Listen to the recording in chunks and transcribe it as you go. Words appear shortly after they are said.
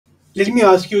Let me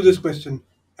ask you this question.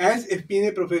 As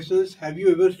FP&A professionals, have you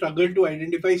ever struggled to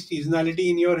identify seasonality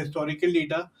in your historical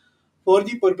data for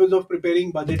the purpose of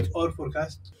preparing budgets or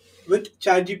forecasts? With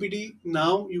ChatGPT,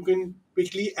 now you can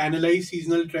quickly analyze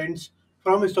seasonal trends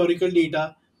from historical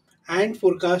data and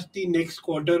forecast the next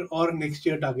quarter or next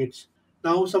year targets.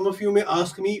 Now, some of you may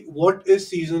ask me, what is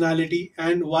seasonality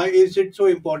and why is it so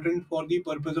important for the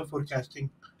purpose of forecasting?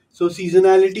 So,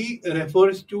 seasonality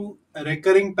refers to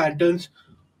recurring patterns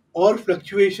or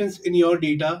fluctuations in your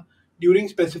data during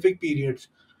specific periods.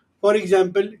 For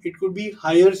example, it could be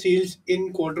higher sales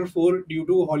in quarter 4 due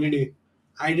to holiday.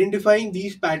 Identifying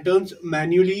these patterns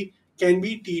manually can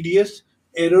be tedious,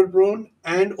 error prone,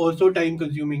 and also time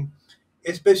consuming,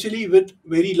 especially with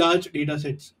very large data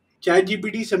sets.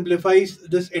 ChatGPT simplifies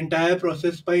this entire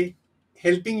process by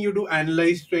helping you to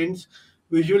analyze trends,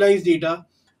 visualize data,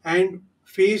 and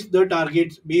face the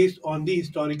targets based on the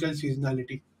historical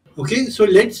seasonality. Okay, so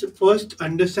let's first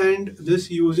understand this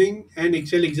using an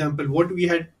Excel example. What we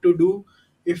had to do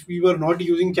if we were not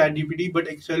using ChatGPT but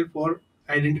Excel for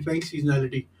identifying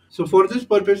seasonality. So for this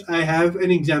purpose, I have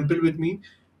an example with me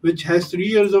which has 3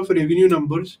 years of revenue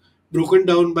numbers broken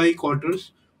down by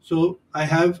quarters. So I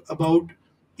have about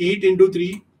 8 into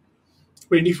 3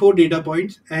 24 data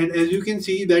points, and as you can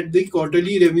see that the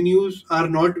quarterly revenues are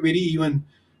not very even.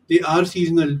 They are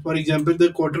seasonal. For example,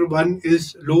 the quarter 1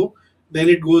 is low, then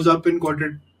it goes up in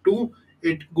quarter 2,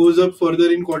 it goes up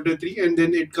further in quarter 3, and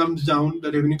then it comes down,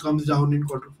 the revenue comes down in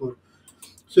quarter 4.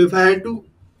 So if I had to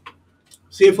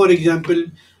say, for example,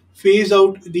 phase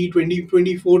out the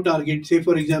 2024 target, say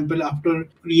for example, after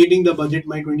creating the budget,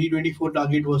 my 2024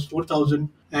 target was 4,000,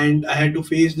 and I had to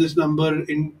face this number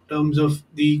in terms of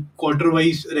the quarter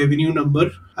wise revenue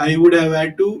number. I would have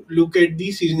had to look at the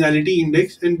seasonality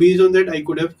index, and based on that I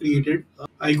could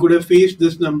have faced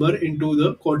this number into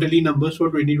the quarterly numbers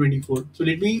for 2024. So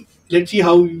let's see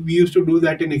how we used to do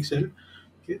that in Excel.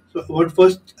 Okay, so what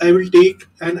first I will take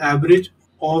an average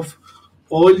of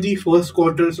all the first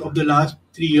quarters of the last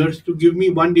 3 years to give me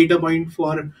one data point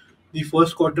for the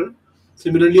first quarter.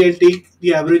 Similarly, I'll take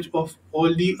the average of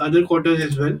all the other quarters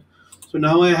as well. So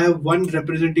now I have one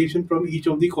representation from each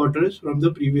of the quarters from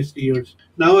the previous 3 years.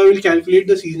 Now I will calculate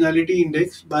the seasonality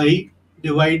index by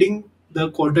dividing the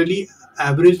quarterly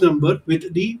average number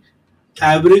with the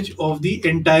average of the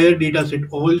entire data set,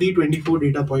 all the 24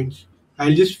 data points.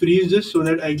 I'll just freeze this so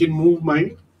that I can move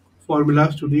my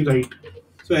formulas to the right.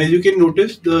 So as you can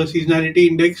notice, the seasonality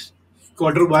index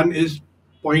quarter 1 is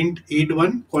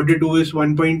 0.81, quarter 2 is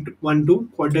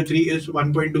 1.12, quarter 3 is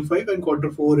 1.25, and quarter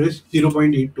 4 is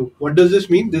 0.82. What does this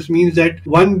mean? This means that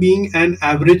 1 being an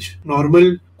average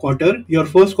normal quarter, your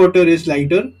first quarter is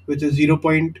lighter, which is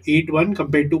 0.81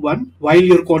 compared to 1, while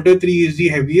your quarter 3 is the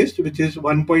heaviest, which is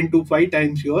 1.25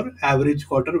 times your average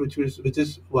quarter, which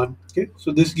is 1. Okay,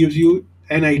 so this gives you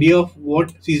an idea of what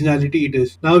seasonality it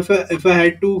is. Now, if I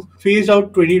had to phase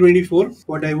out 2024,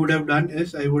 what I would have done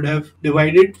is I would have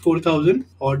divided 4,000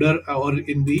 order or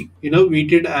in the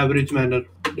weighted average manner,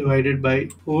 divided by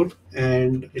 4,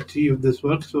 and let's see if this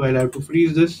works. So I'll have to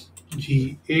freeze this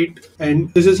G8,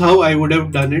 and this is how I would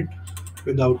have done it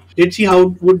without. Let's see how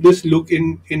would this look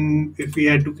in if we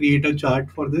had to create a chart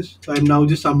for this. So I'm now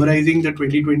just summarizing the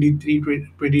 2023,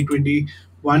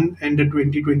 2021, and the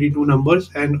 2022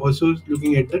 numbers, and also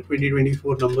looking at the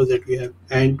 2024 numbers that we have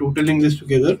and totaling this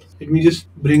together. Let me just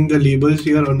bring the labels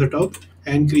here on the top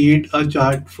and create a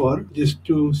chart for just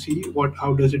to see what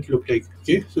how does it look like.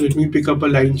 Okay, so let me pick up a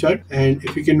line chart, and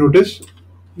if you can notice,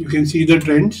 you can see the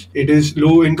trends. It is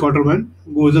low in quarter 1,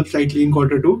 goes up slightly in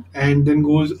quarter 2, and then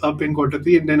goes up in quarter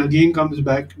 3, and then again comes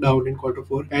back down in quarter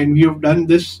 4. And we have done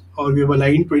this, or we have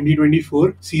aligned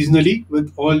 2024 seasonally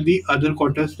with all the other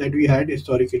quarters that we had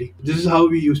historically. This is how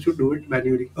we used to do it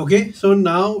manually. Okay, so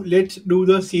now let's do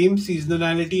the same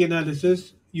seasonality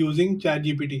analysis using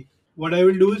ChatGPT. What I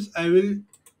will do is I will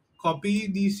copy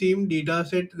the same data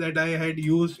set that I had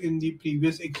used in the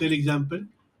previous Excel example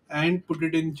and put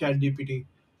it in ChatGPT.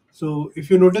 So if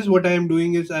you notice, what I am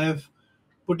doing is I have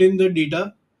put in the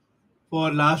data for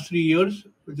last 3 years,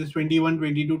 which is 21,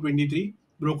 22, 23,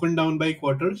 broken down by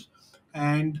quarters,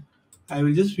 and I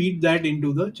will just feed that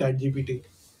into the ChatGPT.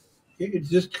 Okay, it's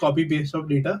just copy paste of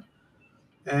data,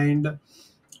 and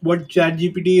what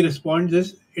ChatGPT responds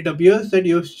is, it appears that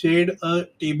you have shared a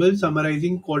table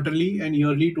summarizing quarterly and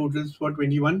yearly totals for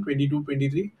 21, 22,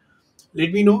 23.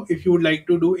 Let me know if you would like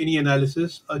to do any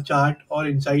analysis, a chart, or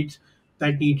insights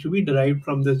that need to be derived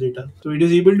from this data. So it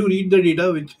is able to read the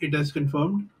data which it has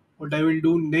confirmed. What I will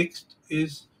do next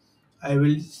is I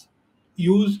will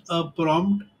use a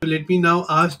prompt. So let me now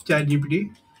ask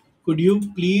ChatGPT, could you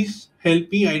please help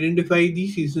me identify the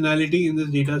seasonality in this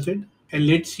data set? And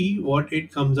let's see what it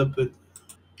comes up with.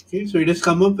 Okay, so it has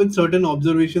come up with certain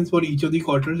observations for each of the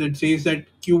quarters. It says that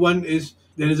Q1 is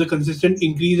there is a consistent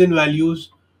increase in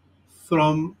values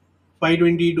from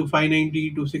 520 to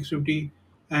 590 to 650,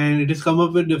 and it has come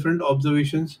up with different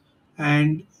observations,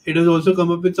 and it has also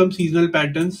come up with some seasonal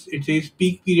patterns. It says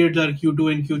peak periods are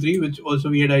Q2 and Q3, which also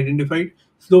we had identified.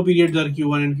 Slow periods are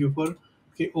Q1 and Q4.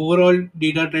 Okay, overall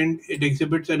data trend, it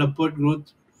exhibits an upward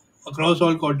growth across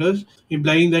all quarters,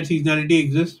 implying that seasonality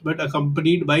exists but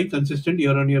accompanied by consistent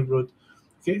year-on-year growth.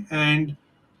 Okay, and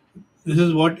this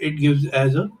is what it gives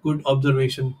as a good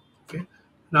observation. Okay,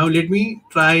 now let me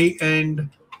try and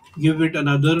give it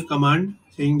another command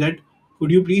saying that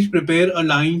could you please prepare a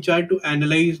line chart to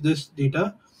analyze this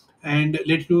data, and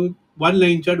let's do one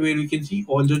line chart where we can see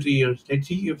all the 3 years. Let's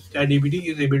see if ChatGPT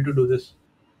is able to do this.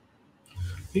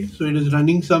 Okay, so it is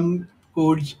running some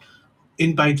codes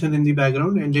in Python in the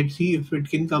background, and let's see if it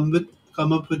can come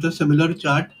up with a similar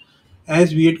chart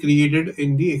as we had created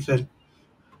in the Excel.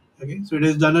 Okay, so it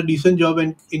has done a decent job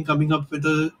in coming up with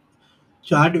a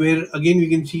chart where again we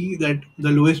can see that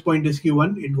the lowest point is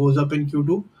Q1, it goes up in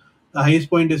Q2, the highest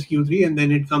point is Q3, and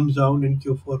then it comes down in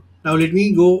Q4. Now let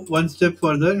me go one step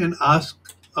further and ask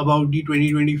about the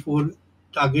 2024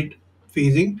 target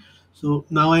phasing. So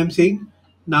now I am saying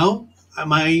now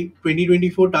my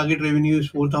 2024 target revenue is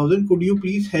 4,000. Could you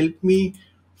please help me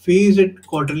phase it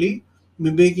quarterly,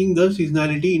 mimicking the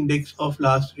seasonality index of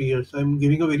last 3 years? So I'm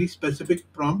giving a very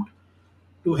specific prompt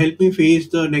to help me face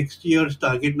the next year's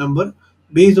target number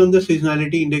based on the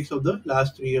seasonality index of the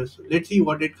last 3 years. So let's see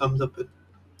what it comes up with.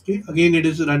 Okay, again, it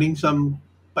is running some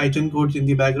Python codes in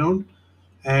the background,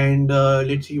 and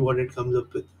let's see what it comes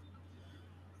up with.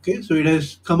 Okay, so it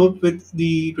has come up with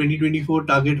the 2024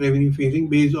 target revenue phasing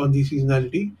based on the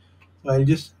seasonality. So I'll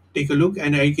just take a look,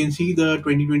 and I can see the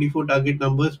 2024 target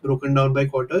numbers broken down by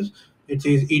quarters. It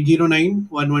says 809,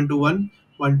 1121,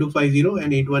 1250,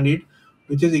 and 818,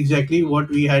 which is exactly what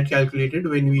we had calculated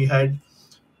when we had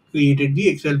created the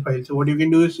Excel file. So what you can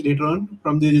do is later on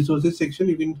from the resources section,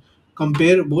 you can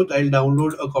compare both. I'll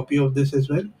download a copy of this as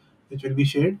well, which will be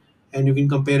shared, and you can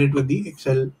compare it with the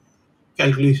Excel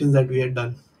calculations that we had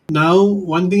done. Now,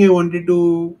 one thing I wanted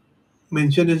to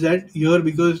mention is that here,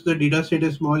 because the data set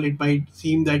is small, it might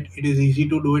seem that it is easy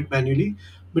to do it manually.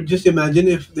 But just imagine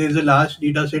if there's a large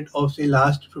data set of, say,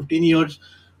 last 15 years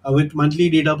with monthly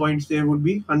data points, there would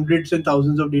be hundreds and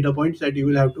thousands of data points that you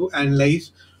will have to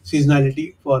analyze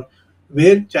seasonality for,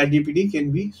 where ChatGPT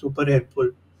can be super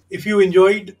helpful. If you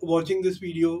enjoyed watching this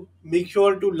video, make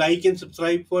sure to like and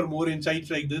subscribe for more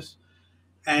insights like this.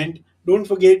 And don't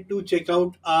forget to check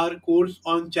out our course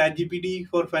on ChatGPT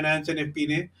for finance and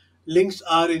FP&A. Links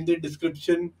are in the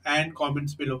description and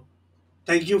comments below.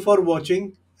 Thank you for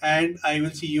watching, and I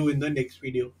will see you in the next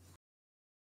video.